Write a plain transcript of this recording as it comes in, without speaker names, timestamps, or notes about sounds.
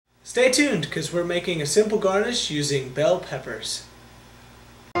Stay tuned, because we're making a simple garnish using bell peppers.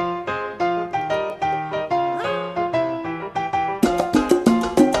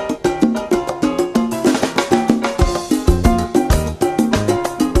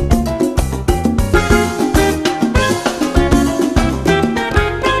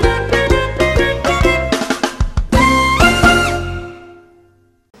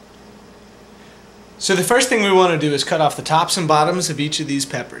 So the first thing we want to do is cut off the tops and bottoms of each of these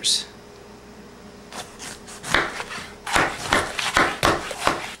peppers.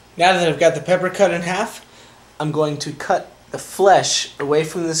 Now that I've got the pepper cut in half, I'm going to cut the flesh away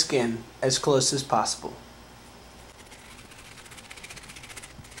from the skin as close as possible.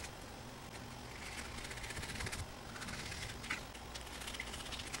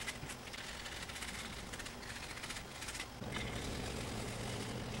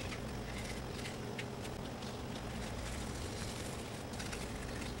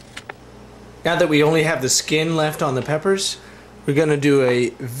 Now that we only have the skin left on the peppers, we're going to do a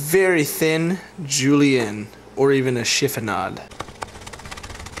very thin julienne, or even a chiffonade.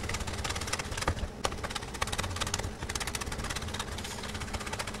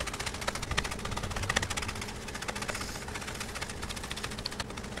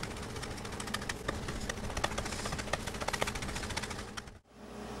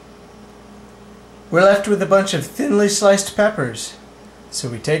 We're left with a bunch of thinly sliced peppers. So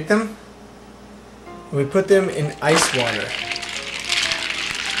we take them and we put them in ice water.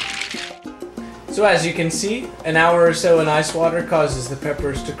 So as you can see, an hour or so in ice water causes the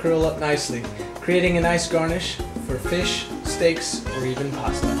peppers to curl up nicely, creating a nice garnish for fish, steaks, or even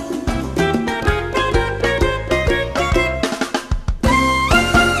pasta.